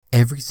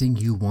Everything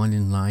you want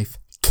in life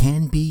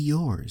can be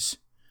yours.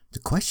 The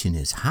question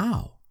is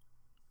how?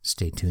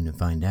 Stay tuned to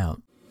find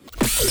out.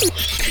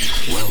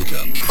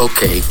 Welcome.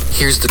 Okay,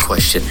 here's the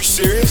question. You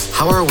serious?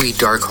 How are we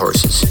dark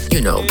horses?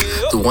 You know,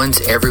 the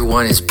ones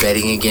everyone is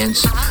betting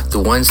against,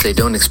 the ones they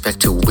don't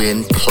expect to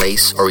win,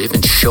 place, or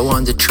even show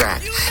on the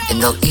track,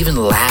 and they'll even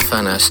laugh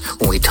on us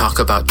when we talk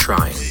about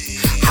trying.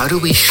 How do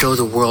we show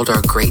the world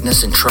our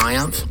greatness and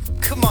triumph?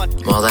 Come on.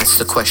 Well, that's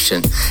the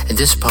question, and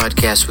this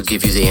podcast will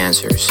give you the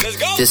answers. Let's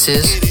go. This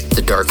is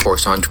The Dark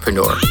Horse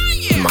Entrepreneur.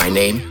 My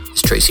name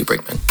is Tracy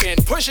Brinkman.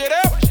 And push it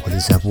up. What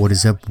is up? What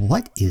is up?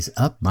 What is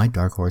up, my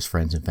Dark Horse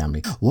friends and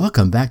family?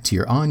 Welcome back to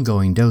your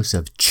ongoing dose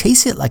of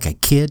Chase It Like a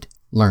Kid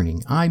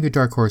learning. I'm your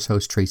Dark Horse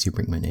host, Tracy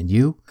Brinkman, and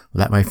you,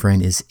 well, that, my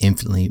friend, is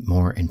infinitely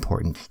more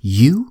important.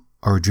 You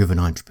are a driven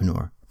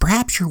entrepreneur.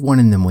 Perhaps you're one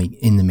in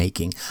the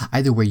making.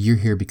 Either way, you're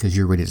here because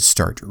you're ready to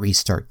start,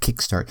 restart,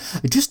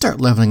 kickstart, or just start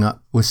leveling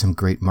up with some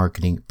great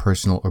marketing,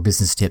 personal, or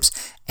business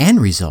tips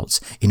and results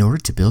in order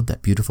to build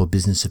that beautiful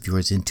business of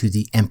yours into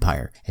the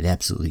empire it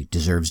absolutely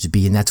deserves to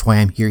be. And that's why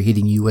I'm here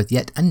hitting you with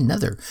yet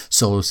another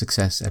solo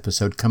success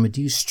episode coming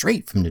to you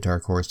straight from the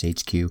Dark Horse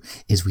HQ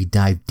as we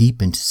dive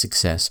deep into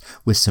success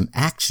with some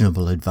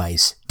actionable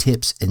advice,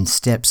 tips, and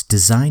steps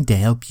designed to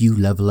help you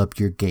level up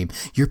your game,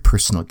 your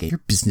personal game,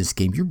 your business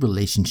game, your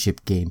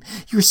relationship game,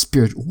 your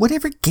spirit,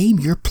 whatever game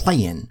you're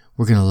playing,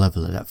 we're going to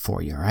level it up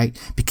for you, all right?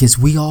 Because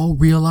we all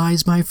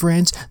realize, my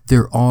friends,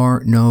 there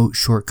are no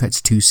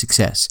shortcuts to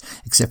success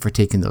except for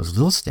taking those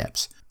little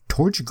steps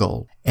towards your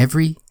goal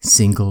every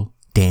single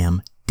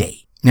damn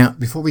day. Now,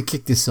 before we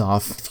kick this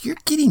off, if you're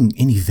getting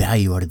any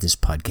value out of this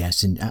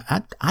podcast, and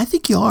I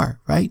think you are,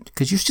 right?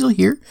 Because you're still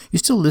here, you're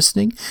still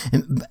listening,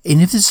 and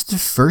if this is the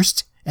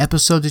first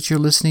episode that you're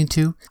listening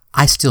to,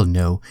 I still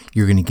know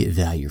you're going to get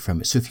value from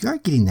it. So if you are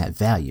getting that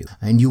value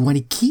and you want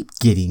to keep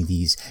getting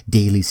these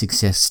daily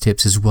success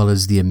tips as well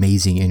as the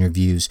amazing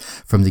interviews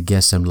from the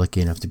guests I'm lucky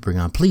enough to bring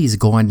on, please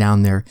go on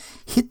down there,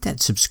 hit that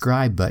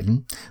subscribe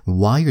button.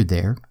 While you're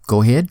there,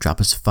 go ahead,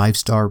 drop us a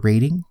 5-star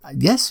rating.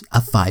 Yes, a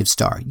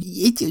 5-star.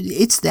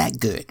 It's that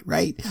good,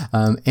 right?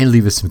 And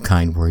leave us some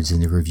kind words in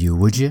the review,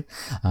 would you?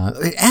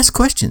 Ask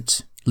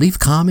questions, leave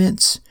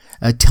comments.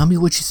 Tell me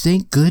what you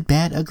think, good,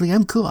 bad, ugly.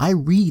 I'm cool. I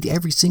read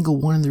every single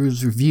one of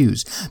those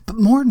reviews. But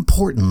more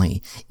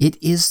importantly,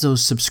 it is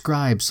those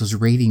subscribes, those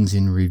ratings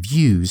and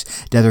reviews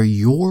that are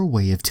your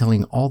way of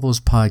telling all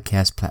those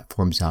podcast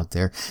platforms out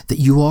there that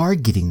you are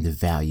getting the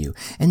value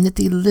and that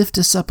they lift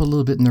us up a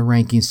little bit in the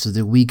rankings so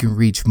that we can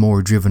reach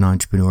more driven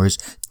entrepreneurs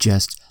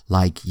just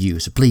like you.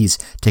 So please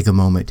take a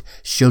moment,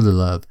 show the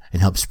love,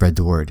 and help spread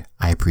the word.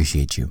 I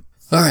appreciate you.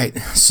 All right,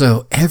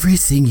 so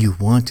everything you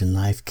want in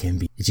life can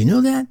be. Did you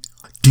know that?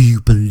 Do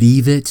you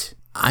believe it?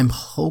 I'm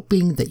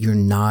hoping that you're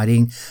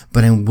nodding,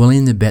 but I'm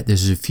willing to bet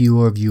there's a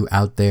few of you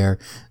out there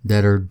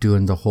that are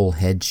doing the whole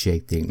head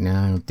shake thing. No,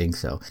 I don't think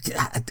so.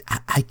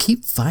 I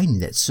keep finding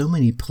that so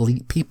many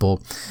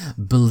people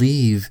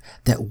believe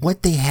that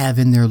what they have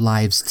in their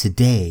lives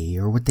today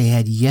or what they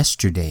had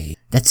yesterday,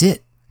 that's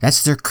it.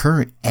 That's their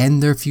current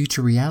and their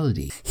future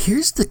reality.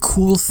 Here's the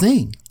cool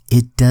thing.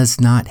 It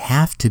does not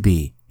have to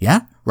be.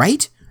 Yeah?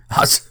 Right?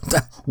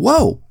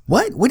 Whoa.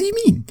 What? What do you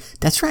mean?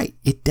 That's right.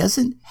 It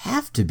doesn't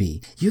have to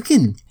be. You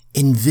can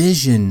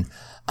envision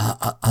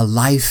a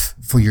life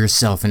for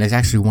yourself. And it's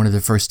actually one of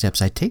the first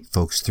steps I take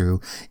folks through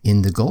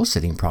in the goal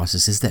setting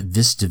process is that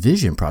Vista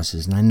Vision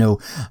process. And I know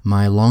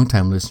my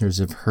longtime listeners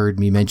have heard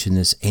me mention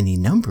this any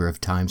number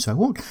of times, so I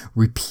won't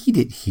repeat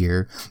it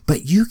here,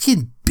 but you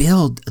can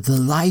build the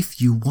life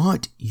you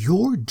want,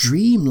 your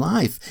dream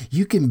life.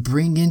 You can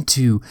bring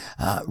into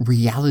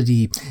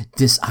reality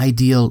this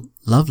ideal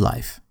love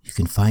life. You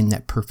can find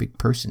that perfect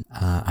person.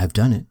 I've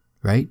done it,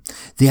 right?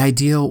 The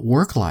ideal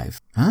work life,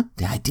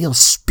 the ideal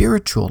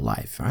spiritual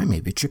life, right?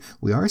 Maybe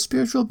we are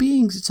spiritual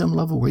beings at some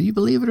level, whether you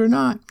believe it or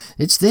not.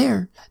 It's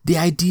there. The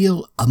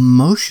ideal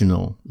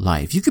emotional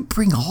life. You could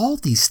bring all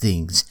these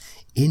things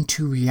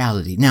into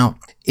reality. Now,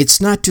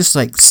 it's not just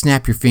like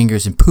snap your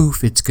fingers and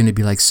poof, it's going to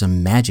be like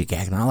some magic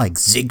act, not like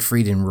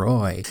Siegfried and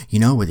Roy,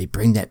 where they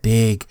bring that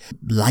big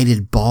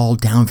lighted ball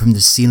down from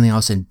the ceiling, all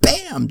of a sudden,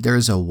 bam,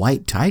 there's a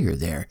white tiger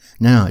there.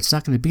 No, it's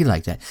not going to be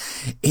like that.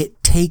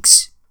 It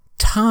takes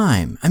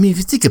time. I mean, if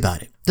you think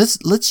about it,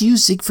 let's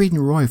use Siegfried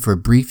and Roy for a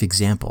brief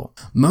example.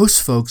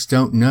 Most folks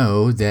don't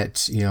know that,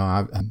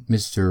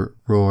 Mr.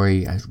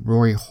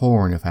 Roy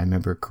Horn, if I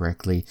remember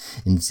correctly,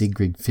 and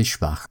Siegfried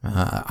Fischbach.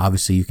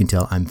 Obviously, you can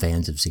tell I'm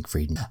fans of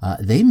Siegfried.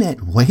 They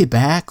met way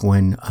back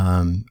when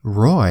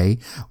Roy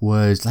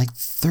was like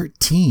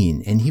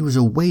 13, and he was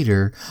a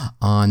waiter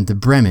on the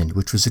Bremen,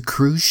 which was a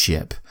cruise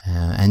ship.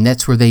 And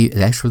that's where they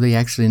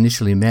actually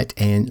initially met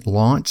and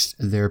launched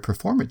their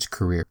performance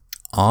career.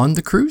 On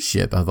the cruise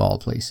ship of all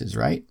places,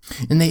 right?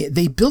 And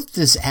they built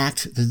this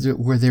act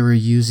where they were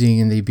using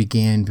and they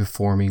began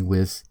performing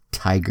with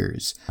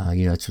tigers.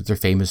 That's what they're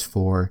famous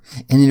for.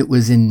 And then it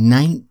was in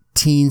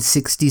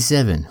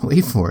 1967,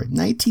 wait for it,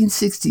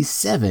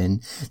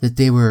 1967, that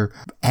they were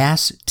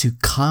asked to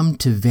come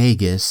to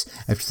Vegas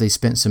after they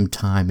spent some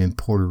time in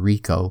Puerto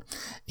Rico.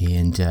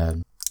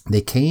 And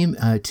They came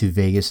to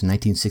Vegas in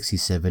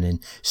 1967 and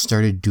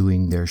started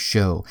doing their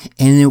show.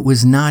 And it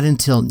was not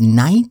until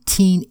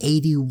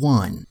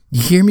 1981,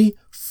 you hear me?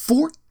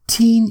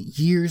 14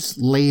 years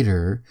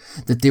later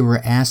that they were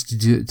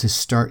asked to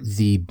start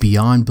the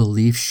Beyond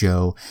Belief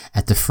show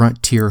at the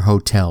Frontier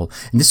Hotel.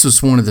 And this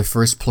was one of the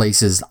first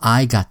places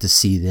I got to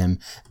see them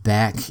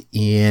back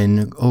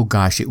in,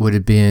 it would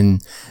have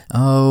been,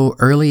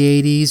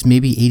 early 80s,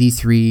 maybe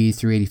 83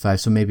 through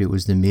 85. So maybe it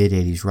was the mid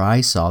 80s where I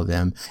saw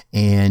them.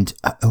 And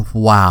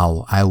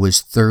wow, I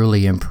was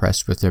thoroughly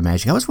impressed with their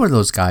magic. I was one of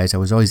those guys, I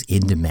was always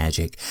into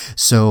magic.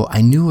 So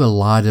I knew a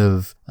lot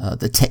of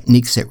the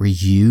techniques that were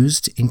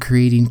used in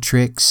creating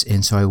tricks.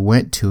 And so I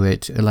went to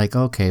it like,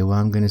 okay, well,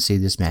 I'm going to see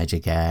this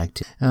magic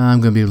act. I'm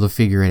going to be able to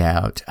figure it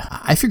out.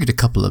 I figured a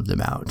couple of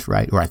them out,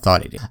 right? Or I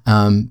thought I did.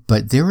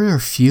 But there were a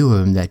few of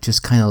them that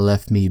just kind of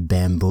left me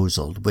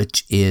bamboozled,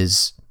 which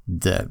is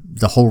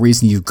the whole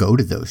reason you go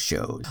to those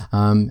shows.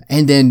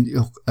 And then,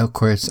 of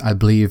course, I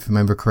believe, if I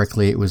remember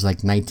correctly, it was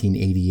like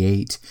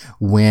 1988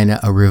 when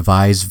a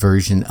revised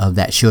version of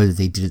that show that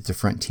they did at the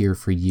Frontier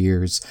for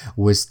years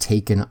was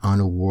taken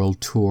on a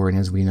world tour. And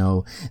as we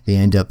know, they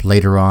end up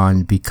later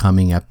on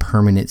becoming a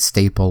permanent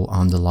staple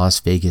on the Las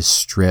Vegas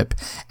Strip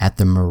at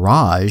the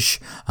Mirage,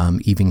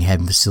 even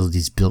having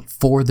facilities built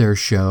for their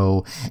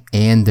show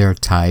and their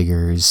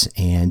tigers.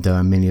 And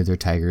many of their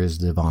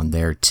tigers live on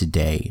there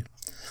today.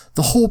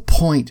 The whole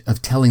point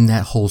of telling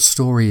that whole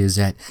story is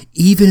that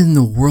even in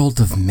the world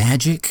of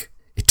magic,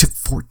 it took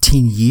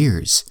 14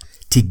 years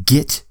to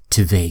get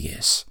to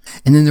Vegas.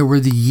 And then there were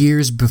the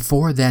years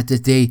before that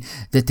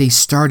they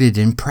started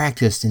and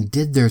practiced and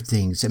did their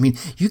things. I mean,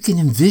 you can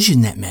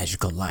envision that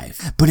magical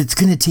life, but it's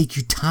going to take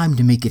you time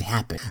to make it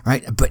happen,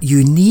 right? But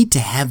you need to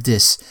have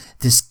this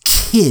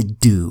kid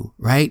do,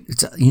 right?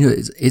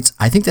 It's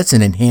I think that's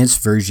an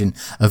enhanced version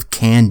of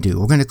can do.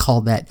 We're going to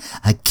call that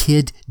a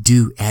kid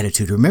do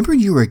attitude. Remember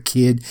you were a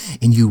kid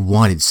and you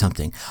wanted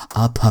something,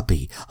 a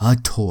puppy, a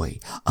toy,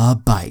 a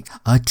bike,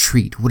 a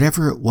treat,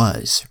 whatever it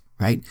was,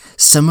 right?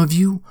 Some of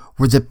you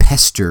were the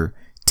pester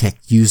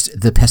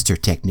used the pester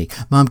technique.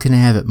 Mom, can I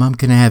have it? Mom,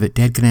 can I have it?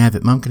 Dad, can I have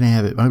it? Mom, can I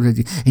have it?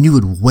 And you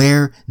would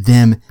wear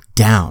them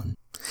down.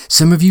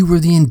 Some of you were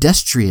the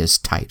industrious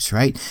types,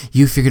 right?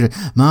 You figured,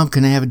 Mom,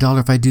 can I have $1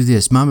 if I do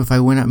this? Mom, if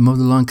I went out and mowed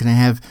the lawn, can I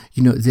have,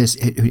 this?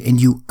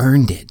 And you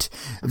earned it.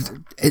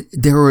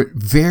 There were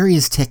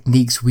various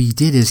techniques we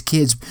did as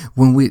kids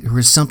when there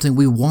was something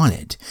we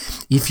wanted.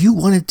 If you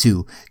wanted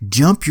to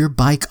jump your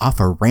bike off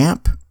a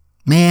ramp,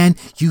 man,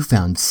 you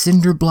found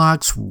cinder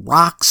blocks,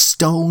 rocks,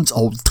 stones,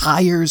 old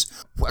tires.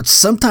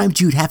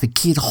 Sometimes you'd have a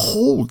kid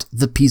hold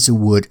the piece of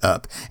wood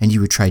up and you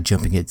would try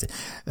jumping it.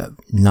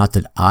 Not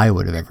that I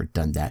would have ever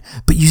done that,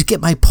 but you get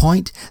my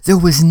point. There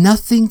was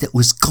nothing that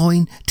was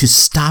going to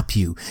stop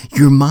you.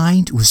 Your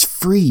mind was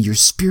free. Your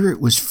spirit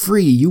was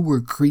free. You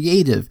were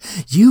creative.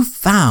 You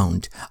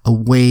found a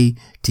way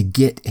to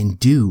get and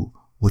do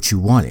what you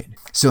wanted.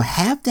 So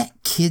have that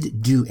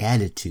kid do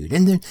attitude.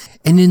 And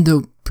in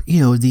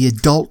the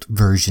adult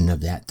version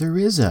of that, there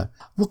is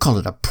we'll call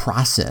it a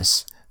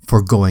process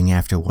for going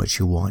after what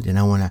you want. And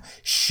I want to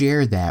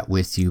share that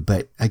with you.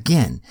 But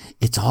again,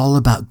 it's all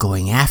about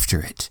going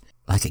after it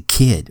like a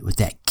kid with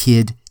that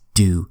kid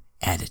do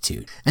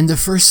attitude. And the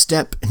first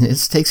step, and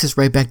this takes us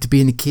right back to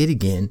being a kid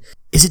again,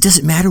 is it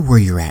doesn't matter where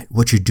you're at,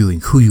 what you're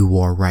doing, who you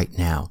are right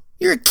now.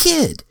 You're a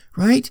kid,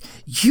 right?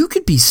 You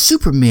could be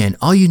Superman.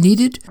 All you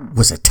needed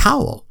was a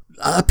towel.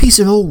 A piece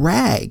of old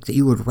rag that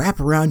you would wrap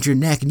around your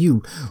neck and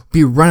you'd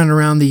be running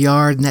around the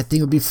yard and that thing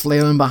would be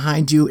flailing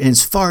behind you. And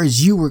as far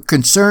as you were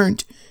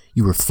concerned,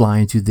 you were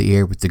flying through the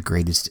air with the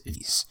greatest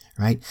ease,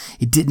 right?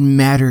 It didn't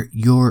matter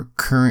your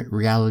current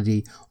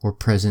reality or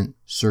present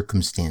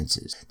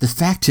circumstances. The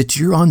fact that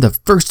you're on the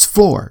first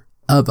floor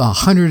of a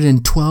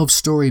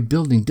 112-story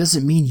building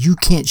doesn't mean you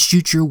can't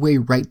shoot your way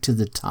right to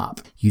the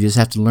top. You just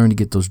have to learn to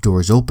get those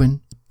doors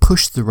open,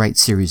 push the right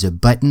series of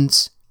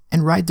buttons,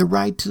 and ride the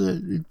ride to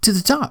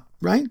the top,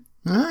 right?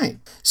 All right.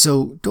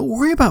 So don't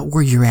worry about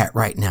where you're at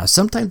right now.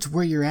 Sometimes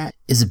where you're at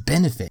is a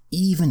benefit,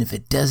 even if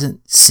it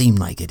doesn't seem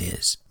like it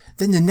is.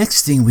 Then the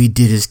next thing we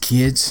did as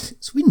kids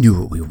is we knew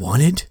what we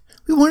wanted.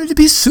 We wanted to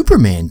be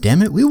Superman,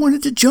 damn it. We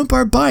wanted to jump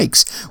our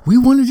bikes. We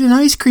wanted an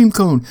ice cream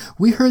cone.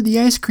 We heard the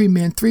ice cream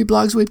man 3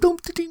 blocks away.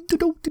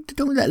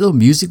 That little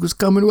music was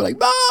coming. We're like,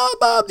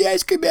 Bob, the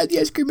ice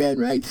cream man,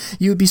 right?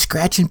 You would be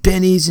scratching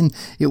pennies and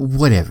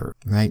whatever,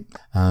 right?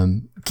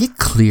 Get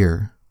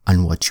clear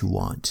on what you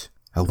want.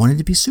 I wanted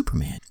to be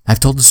Superman. I've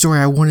told the story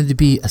I wanted to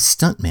be a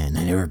stuntman.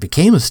 I never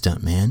became a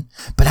stuntman,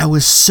 but I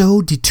was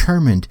so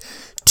determined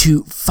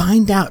to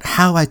find out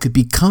how I could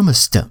become a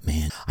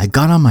stuntman. I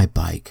got on my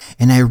bike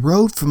and I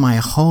rode from my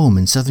home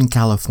in Southern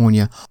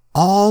California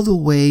all the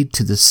way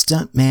to the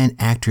stuntman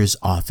actor's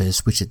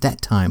office, which at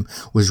that time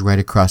was right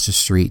across the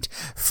street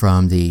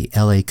from the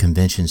LA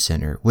Convention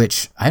Center,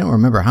 which I don't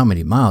remember how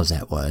many miles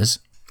that was.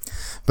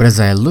 But as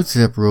I looked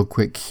it up real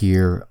quick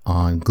here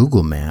on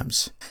Google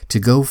Maps, to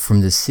go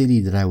from the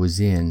city that I was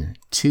in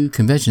to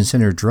Convention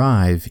Center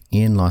Drive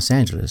in Los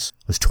Angeles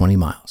was 20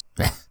 miles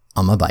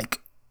on my bike.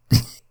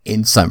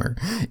 in summer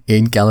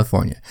in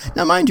California.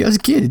 Now, mind you, I was a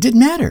kid. It didn't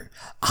matter.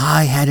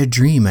 I had a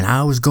dream and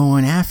I was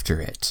going after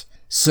it.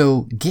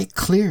 So get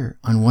clear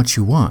on what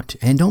you want,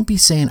 and don't be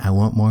saying, I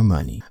want more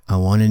money. I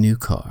want a new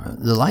car.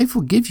 The life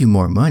will give you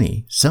more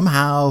money.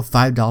 Somehow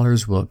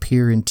 $5 will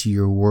appear into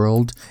your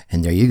world,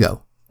 and there you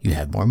go. You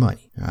have more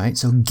money. All right.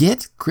 So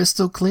get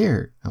crystal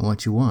clear on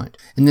what you want.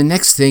 And the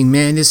next thing,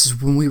 man, this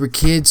is when we were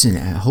kids, and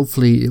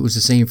hopefully it was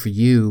the same for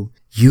you.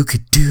 You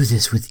could do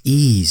this with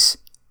ease.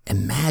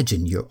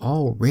 Imagine you're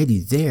already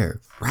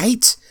there,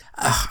 right?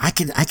 I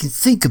can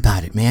think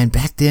about it, man.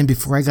 Back then,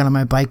 before I got on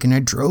my bike and I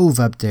drove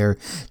up there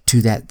to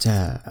that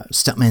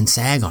Stuntman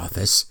SAG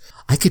office,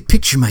 I could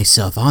picture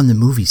myself on the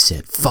movie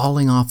set,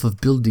 falling off of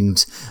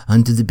buildings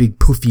onto the big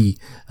poofy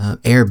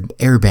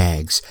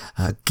airbags,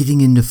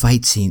 getting into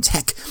fight scenes.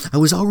 Heck, I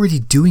was already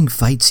doing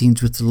fight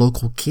scenes with the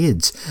local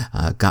kids.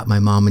 Got my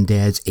mom and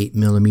dad's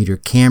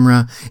 8mm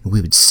camera, and we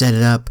would set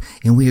it up,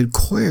 and we would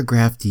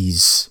choreograph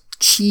these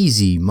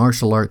cheesy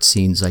martial arts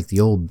scenes like the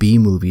old B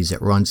movies that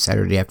were on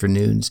Saturday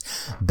afternoons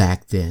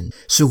back then.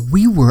 So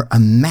we were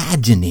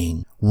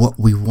imagining what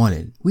we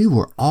wanted. We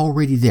were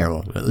already there.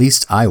 Well, at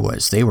least I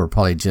was. They were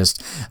probably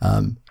just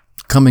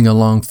coming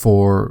along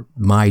for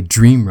my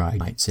dream ride, I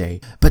might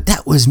say. But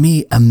that was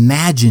me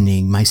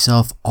imagining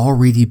myself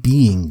already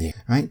being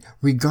there, right?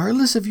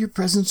 Regardless of your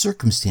present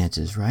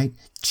circumstances, right?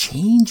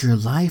 Change your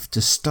life to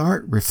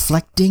start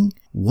reflecting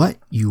what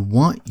you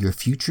want your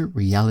future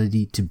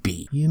reality to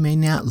be. You may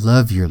not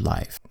love your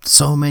life.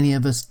 So many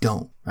of us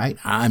don't, right?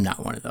 I'm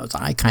not one of those.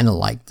 I kind of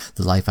like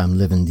the life I'm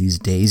living these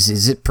days.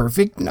 Is it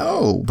perfect?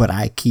 No, but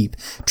I keep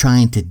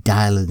trying to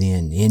dial it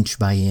in inch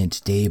by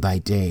inch, day by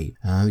day.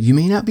 You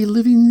may not be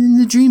living in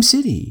the dream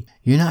city.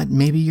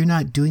 Maybe you're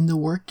not doing the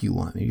work you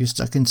want. Maybe you're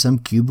stuck in some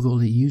cubicle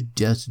that you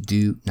just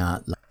do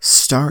not like.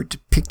 Start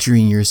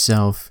picturing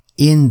yourself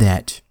in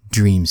that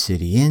dream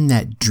city, in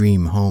that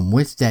dream home,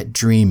 with that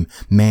dream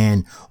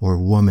man or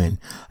woman,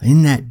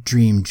 in that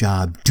dream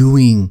job,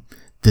 doing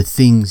the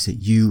things that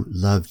you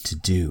love to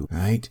do,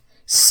 right?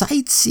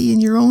 Sightsee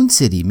in your own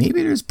city.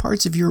 Maybe there's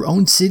parts of your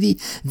own city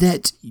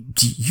that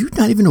you're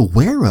not even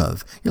aware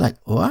of. You're like,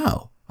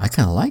 wow, I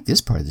kind of like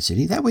this part of the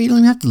city. That way you don't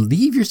even have to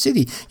leave your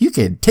city. You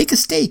can take a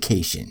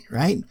staycation,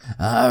 right?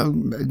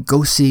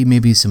 Go see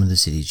maybe some of the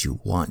cities you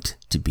want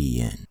to be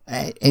in.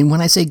 And when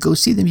I say go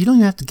see them, you don't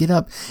even have to get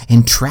up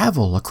and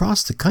travel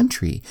across the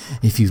country.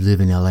 If you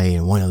live in LA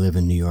and want to live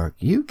in New York,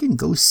 you can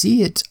go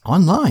see it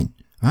online,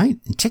 right?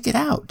 And check it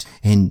out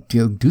and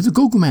do the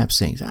Google Maps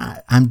things.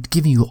 I'm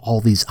giving you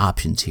all these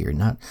options here.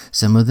 Not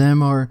some of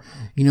them are,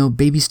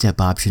 baby step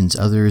options.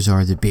 Others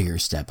are the bigger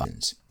step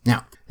options.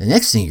 Now, the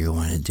next thing you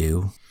want to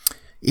do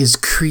is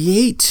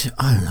create,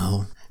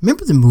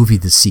 remember the movie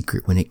The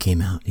Secret when it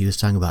came out? He was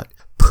talking about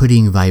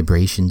putting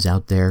vibrations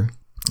out there.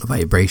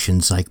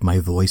 Vibrations like my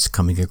voice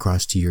coming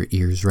across to your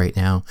ears right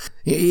now.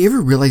 You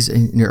ever realize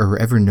or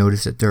ever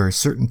notice that there are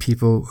certain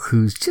people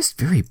whose just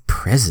very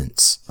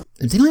presence,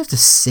 they don't have to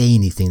say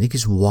anything. They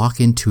just walk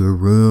into a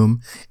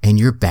room and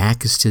your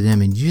back is to them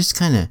and you just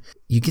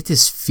you get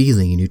this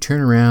feeling and you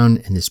turn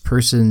around and this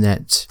person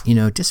that,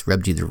 just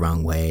rubbed you the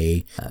wrong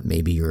way.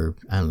 Maybe you're,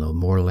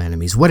 mortal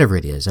enemies, whatever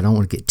it is. I don't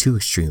want to get too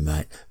extreme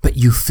about it, but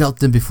you felt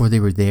them before they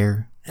were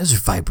there. Those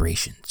are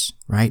vibrations,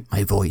 right?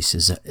 My voice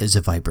is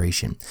a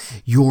vibration.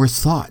 Your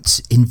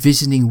thoughts,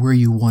 envisioning where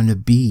you want to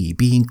be,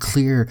 being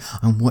clear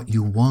on what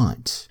you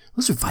want.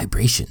 Those are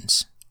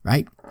vibrations,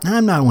 right? Now,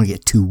 I don't want to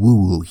get too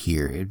woo-woo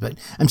here, but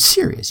I'm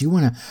serious. You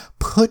want to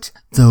put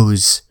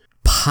those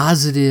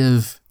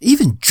positive,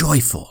 even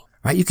joyful,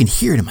 right? You can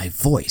hear it in my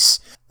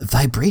voice.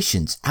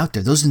 Vibrations out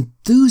there, those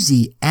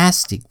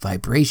enthusiastic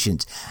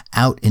vibrations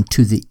out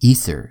into the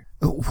ether.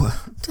 What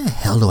the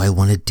hell do I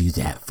want to do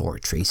that for,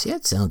 Tracy?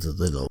 That sounds a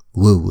little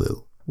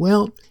woo-woo.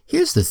 Well,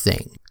 here's the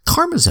thing.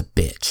 Karma's a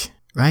bitch,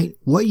 right?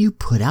 What you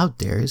put out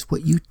there is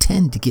what you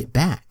tend to get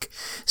back.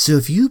 So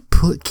if you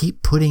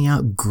keep putting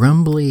out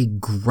grumbly,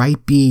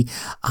 gripey,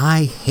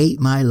 I hate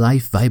my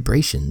life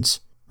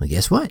vibrations, well,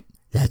 guess what?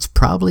 That's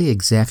probably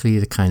exactly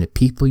the kind of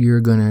people you're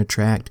going to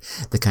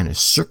attract, the kind of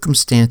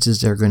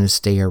circumstances that are going to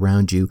stay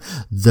around you,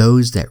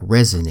 those that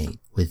resonate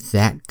with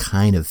that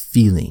kind of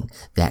feeling,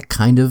 that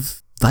kind of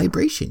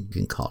vibration, you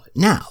can call it.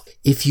 Now,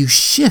 if you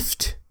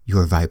shift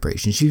your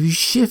vibrations, if you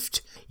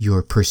shift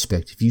your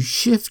perspective, you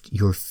shift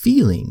your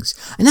feelings,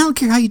 and I don't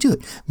care how you do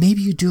it.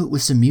 Maybe you do it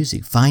with some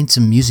music. Find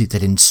some music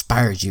that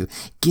inspires you,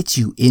 gets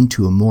you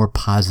into a more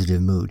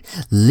positive mood,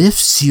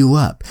 lifts you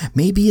up.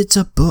 Maybe it's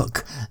a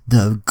book.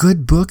 The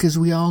good book, as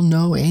we all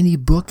know, any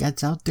book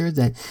that's out there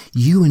that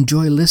you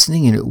enjoy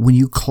listening, and when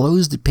you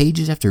close the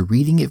pages after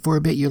reading it for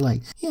a bit, you're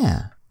like,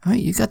 yeah, all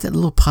right, you got that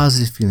little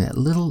positive feeling, that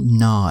little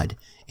nod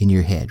in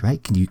your head,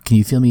 right? Can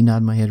you feel me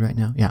nod my head right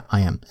now? Yeah,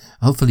 I am.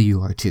 Hopefully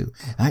you are too.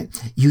 All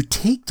right? You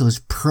take those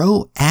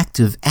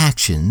proactive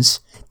actions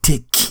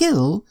to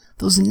kill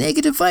those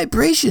negative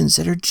vibrations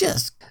that are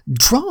just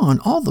drawing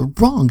all the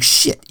wrong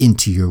shit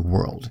into your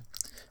world.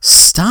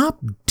 Stop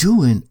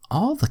doing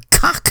all the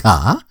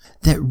caca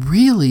that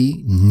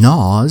really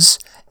gnaws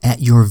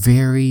at your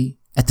very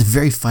at the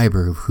very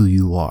fiber of who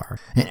you are.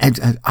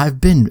 And I've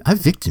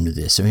victim to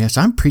this. I mean,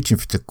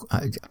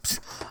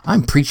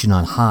 I'm preaching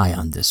on high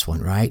on this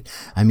one, right?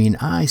 I mean,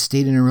 I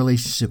stayed in a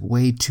relationship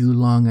way too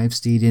long. I've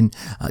stayed in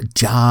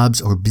jobs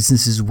or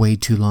businesses way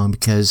too long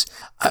because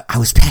I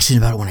was passionate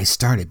about it when I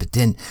started, but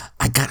then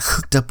I got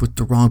hooked up with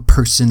the wrong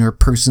person or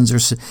persons or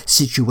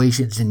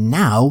situations. And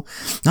now,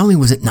 not only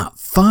was it not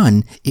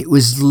fun, it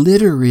was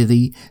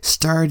literally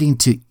starting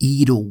to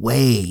eat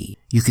away,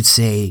 you could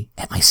say,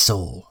 at my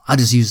soul. I'll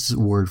just use the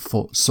word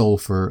soul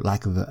for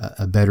lack of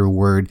a better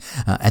word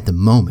at the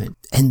moment.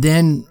 And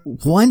then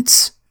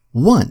once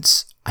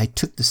I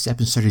took the step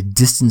and started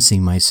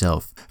distancing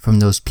myself from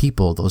those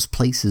people, those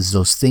places,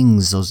 those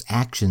things, those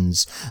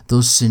actions,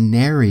 those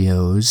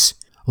scenarios,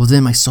 well,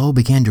 then my soul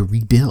began to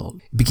rebuild,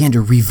 it began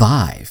to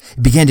revive,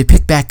 it began to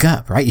pick back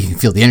up, right? You can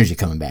feel the energy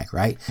coming back,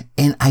 right?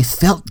 And I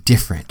felt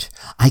different.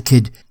 I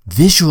could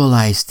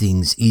visualize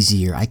things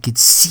easier. I could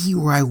see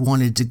where I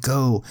wanted to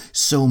go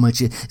so much.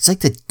 It's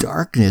like the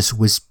darkness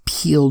was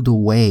peeled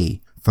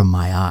away from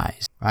my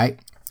eyes, right?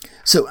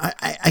 So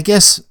I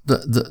guess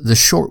the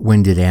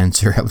short-winded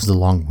answer, that was the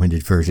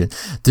long-winded version.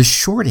 The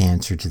short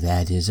answer to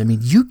that is, I mean,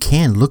 you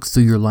can look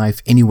through your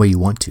life any way you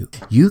want to.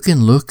 You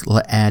can look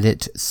at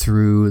it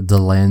through the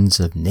lens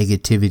of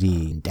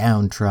negativity and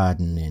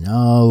downtrodden and,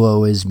 oh,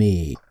 woe is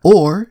me.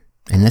 Or,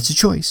 and that's a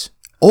choice,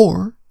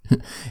 or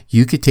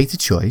you could take the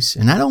choice,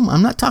 and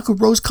I'm not talking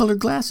rose-colored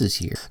glasses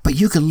here, but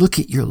you could look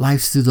at your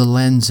life through the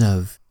lens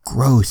of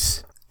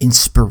growth,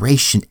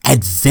 inspiration,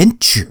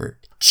 adventure,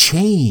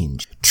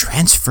 change,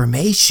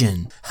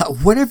 transformation,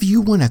 whatever you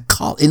want to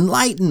call it,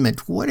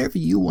 enlightenment, whatever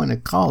you want to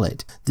call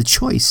it. The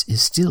choice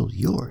is still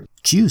yours.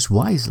 Choose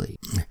wisely.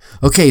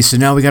 Okay, so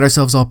now we got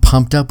ourselves all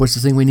pumped up. What's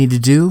the thing we need to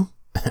do?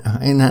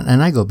 And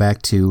I go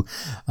back to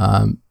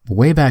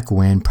way back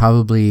when,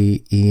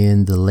 probably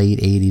in the late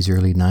 80s,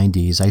 early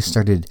 90s, I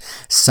started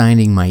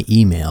signing my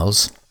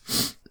emails.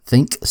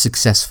 Think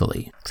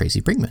Successfully,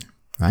 Tracy Brinkman,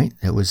 right?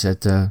 That was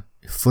at the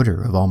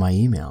footer of all my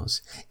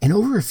emails. And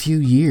over a few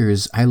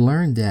years, I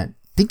learned that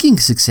thinking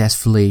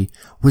successfully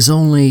was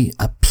only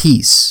a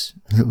piece,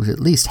 it was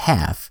at least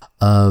half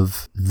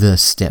of the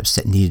steps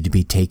that needed to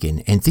be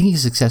taken. And thinking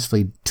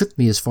successfully took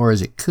me as far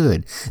as it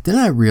could. Then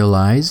I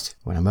realized,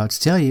 what I'm about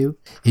to tell you,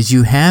 is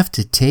you have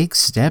to take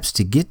steps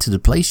to get to the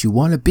place you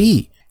want to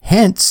be.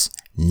 Hence,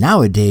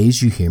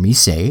 nowadays you hear me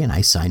say, and I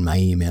sign my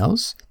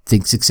emails,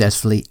 think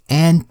successfully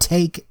and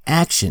take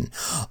action.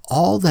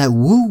 All that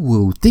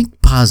woo-woo, think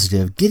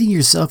positive, getting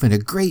yourself in a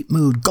great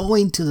mood,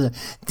 going to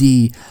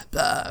the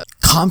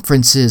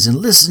conferences and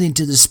listening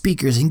to the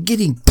speakers and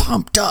getting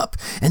pumped up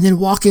and then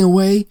walking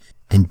away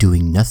and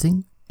doing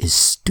nothing is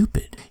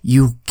stupid.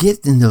 You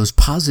get in those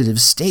positive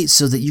states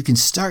so that you can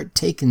start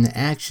taking the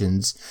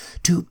actions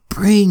to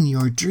bring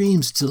your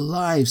dreams to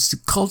life, to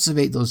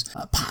cultivate those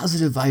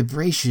positive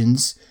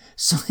vibrations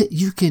so that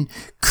you can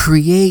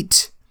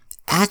create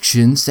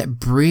actions that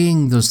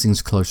bring those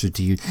things closer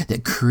to you,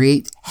 that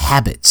create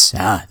habits.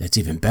 That's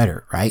even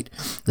better, right?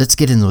 Let's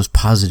get in those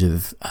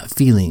positive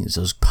feelings,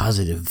 those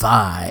positive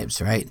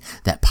vibes, right?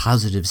 That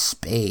positive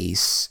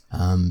space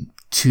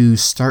to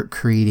start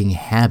creating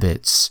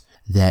habits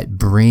that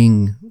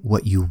bring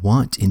what you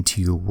want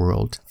into your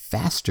world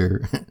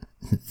faster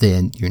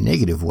than your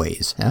negative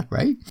ways,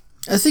 right?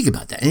 Think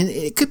about that. And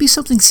it could be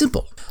something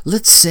simple.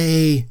 Let's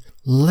say,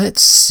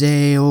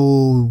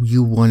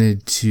 you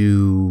wanted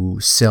to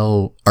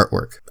sell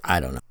artwork. I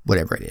don't know,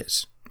 whatever it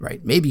is,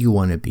 right? Maybe you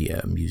want to be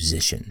a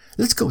musician.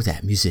 Let's go with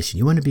that, musician.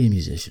 You want to be a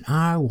musician.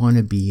 I want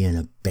to be in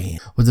a band.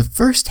 Well, the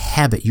first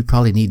habit you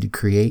probably need to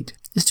create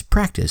is to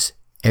practice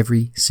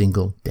every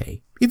single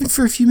day, even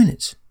for a few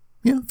minutes,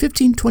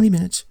 15, 20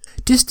 minutes,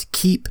 just to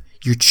keep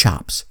your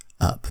chops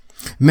up.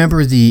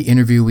 Remember the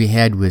interview we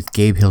had with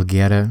Gabe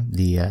Hilguera,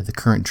 the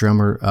current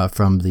drummer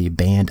from the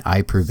band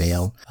I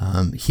Prevail?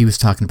 He was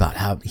talking about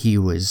how he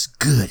was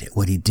good at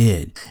what he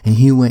did, and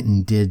he went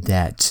and did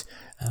that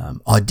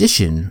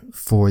audition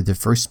for the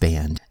first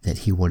band that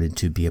he wanted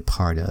to be a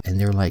part of. And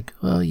they're like,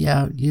 well,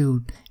 yeah,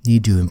 you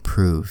need to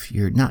improve.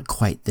 You're not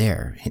quite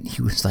there. And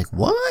he was like,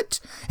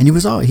 what? And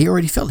he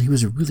already felt he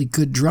was a really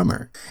good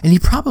drummer. And he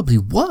probably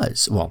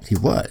was. Well, he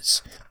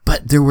was.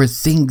 But there were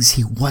things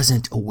he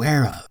wasn't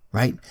aware of,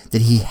 right?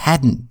 That he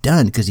hadn't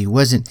done because he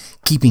wasn't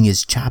keeping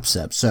his chops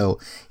up. So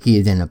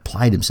he then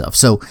applied himself.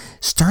 So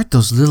start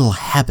those little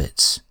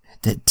habits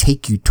that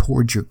take you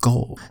towards your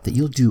goal that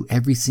you'll do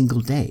every single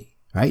day.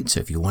 Right? So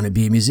if you want to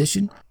be a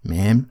musician,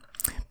 man,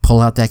 pull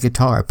out that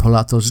guitar, pull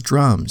out those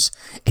drums,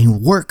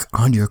 and work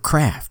on your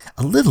craft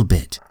a little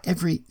bit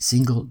every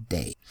single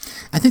day.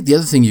 I think the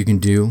other thing you can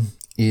do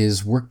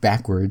is work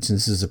backwards, and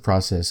this is a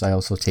process I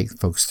also take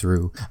folks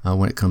through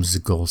when it comes to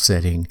goal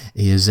setting,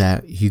 is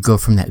that you go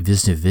from that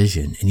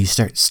vision and you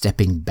start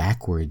stepping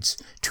backwards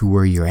to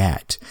where you're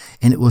at.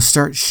 And it will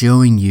start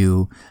showing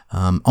you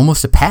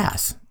almost a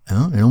path.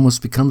 It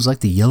almost becomes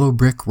like the yellow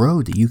brick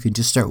road that you can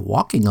just start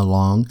walking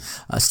along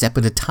a step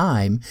at a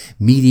time,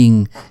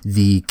 meeting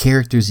the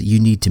characters that you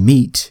need to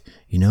meet,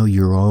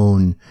 your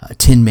own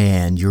Tin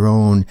Man, your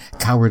own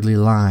Cowardly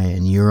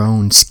Lion, your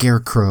own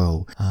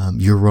Scarecrow,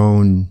 your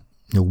own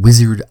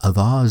Wizard of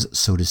Oz,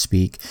 so to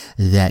speak,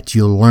 that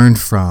you'll learn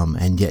from,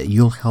 and yet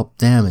you'll help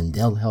them and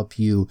they'll help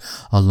you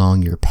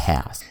along your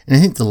path. And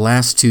I think the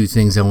last two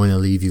things I want to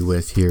leave you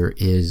with here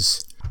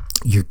is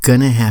you're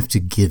going to have to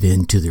give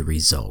in to the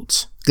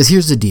results. Because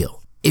here's the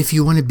deal. If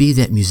you want to be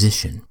that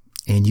musician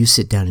and you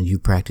sit down and you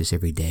practice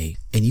every day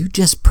and you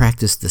just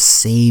practice the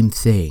same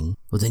thing,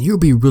 well, then you'll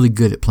be really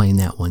good at playing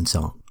that one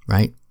song,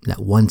 right? That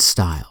one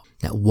style,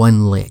 that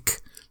one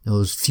lick,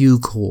 those few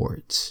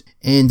chords.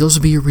 And those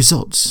will be your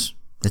results.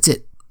 That's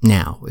it.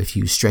 Now, if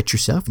you stretch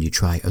yourself and you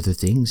try other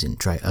things and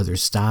try other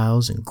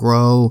styles and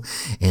grow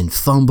and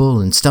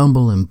fumble and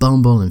stumble and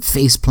bumble and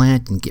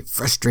faceplant and get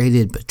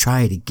frustrated but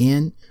try it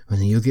again, well,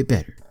 then you'll get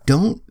better.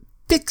 Don't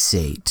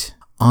fixate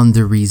on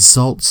the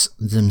results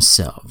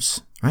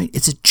themselves, right?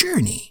 It's a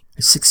journey.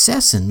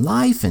 Success in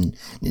life and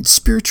in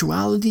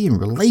spirituality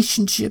and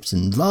relationships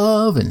and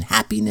love and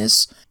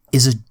happiness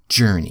is a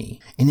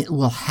journey, and it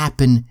will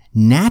happen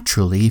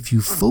naturally if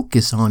you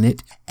focus on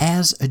it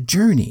as a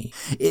journey.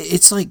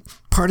 It's like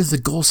part of the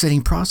goal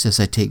setting process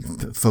I take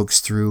folks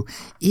through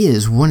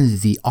is one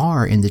of the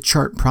R in the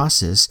chart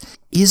process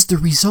is the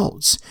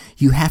results.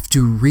 You have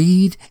to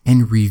read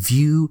and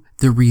review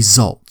the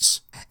results.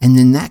 And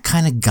then that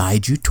kind of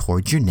guides you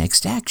towards your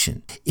next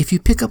action. If you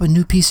pick up a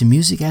new piece of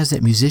music as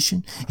that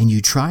musician and you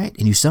try it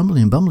and you stumble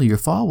and bumble, you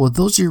fall, well,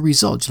 those are your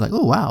results. You're like,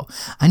 oh, wow,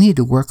 I need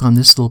to work on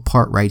this little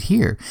part right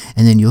here.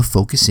 And then you'll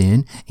focus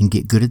in and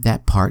get good at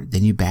that part.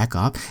 Then you back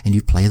off and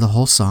you play the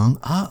whole song.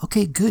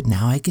 Okay, good.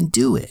 Now I can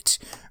do it,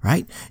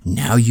 right?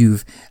 Now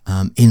you've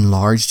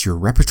enlarged your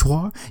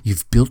repertoire.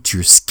 You've built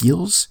your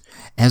skills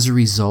as a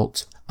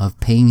result of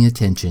paying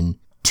attention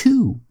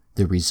to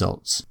the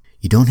results.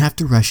 You don't have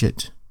to rush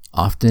it.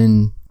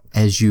 Often,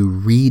 as you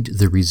read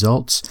the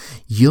results,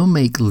 you'll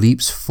make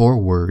leaps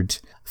forward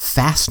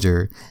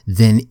faster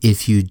than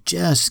if you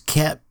just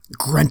kept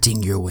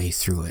grunting your way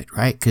through it,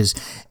 right? Because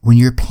when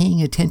you're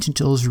paying attention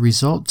to those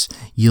results,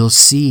 you'll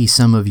see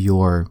some of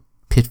your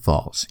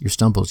pitfalls, your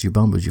stumbles, your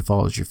bumbles, your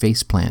falls, your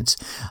face plants.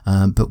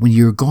 But when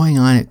you're going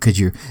on it because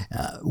you're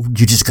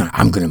just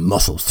I'm going to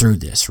muscle through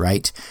this,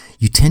 right?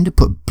 You tend to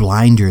put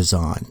blinders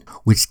on,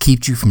 which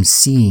keeps you from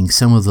seeing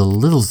some of the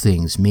little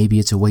things. Maybe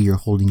it's the way you're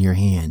holding your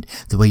hand,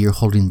 the way you're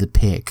holding the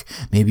pick.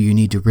 Maybe you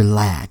need to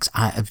relax.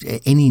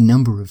 Any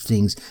number of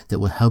things that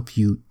will help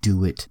you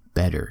do it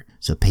better.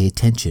 So pay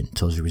attention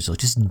to those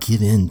results. Just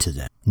give in to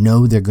them.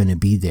 Know they're going to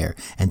be there,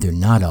 and they're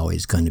not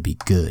always going to be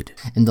good.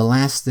 And the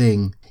last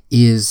thing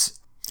is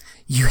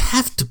you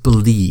have to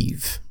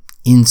believe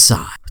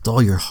inside with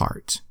all your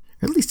heart,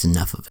 or at least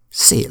enough of it,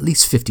 say at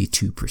least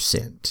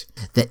 52%,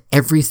 that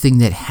everything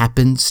that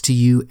happens to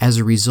you as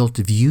a result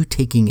of you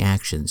taking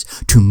actions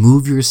to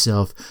move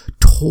yourself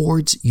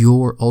towards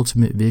your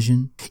ultimate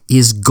vision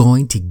is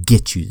going to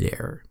get you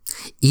there.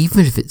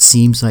 Even if it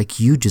seems like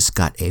you just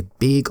got a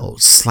big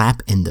old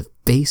slap in the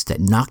face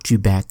that knocked you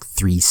back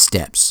 3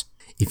 steps.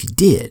 If you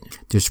did,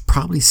 there's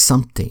probably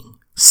something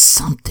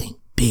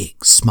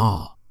big,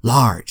 small,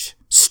 large,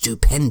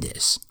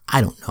 stupendous,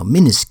 I don't know,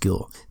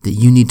 minuscule, that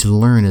you need to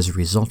learn as a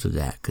result of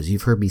that. Because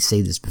you've heard me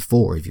say this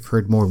before, if you've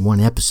heard more than one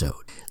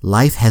episode,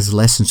 life has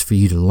lessons for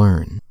you to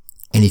learn.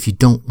 And if you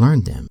don't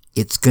learn them,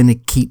 it's going to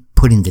keep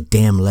putting the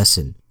damn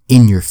lesson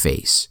in your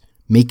face.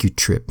 Make you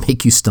trip,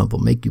 make you stumble,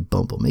 make you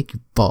bumble, make you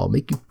fall,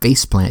 make you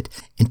faceplant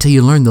until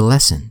you learn the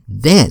lesson.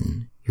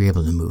 Then you're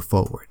able to move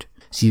forward.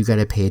 So you've got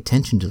to pay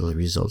attention to the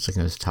results like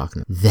I was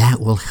talking about. That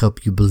will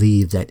help you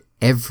believe that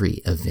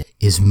every event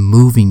is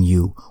moving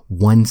you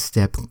one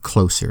step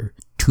closer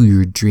to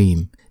your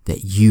dream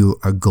that you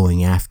are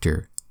going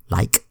after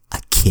like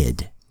a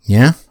kid.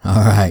 Yeah? All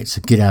right.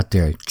 So get out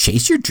there.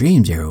 Chase your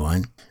dreams,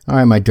 everyone. All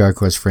right, my Dark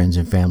Horse friends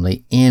and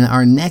family. In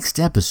our next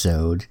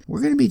episode, we're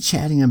going to be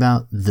chatting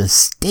about the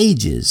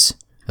stages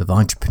of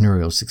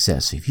entrepreneurial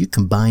success. So if you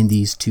combine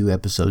these 2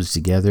 episodes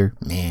together,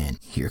 man,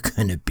 you're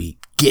going to be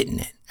getting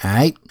it. All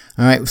right?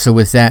 All right. So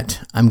with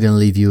that, I'm going to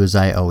leave you as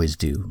I always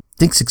do.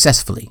 Think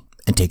successfully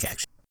and take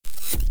action.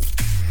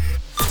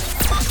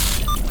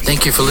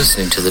 Thank you for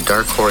listening to the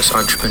Dark Horse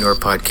Entrepreneur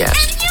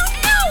Podcast. And you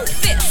know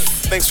this.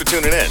 Thanks for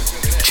tuning in.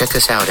 Check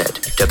us out at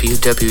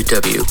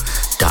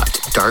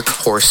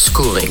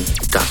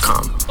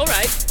www.darkhorseschooling.com. All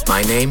right.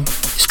 My name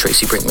is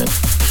Tracy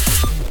Brinkman.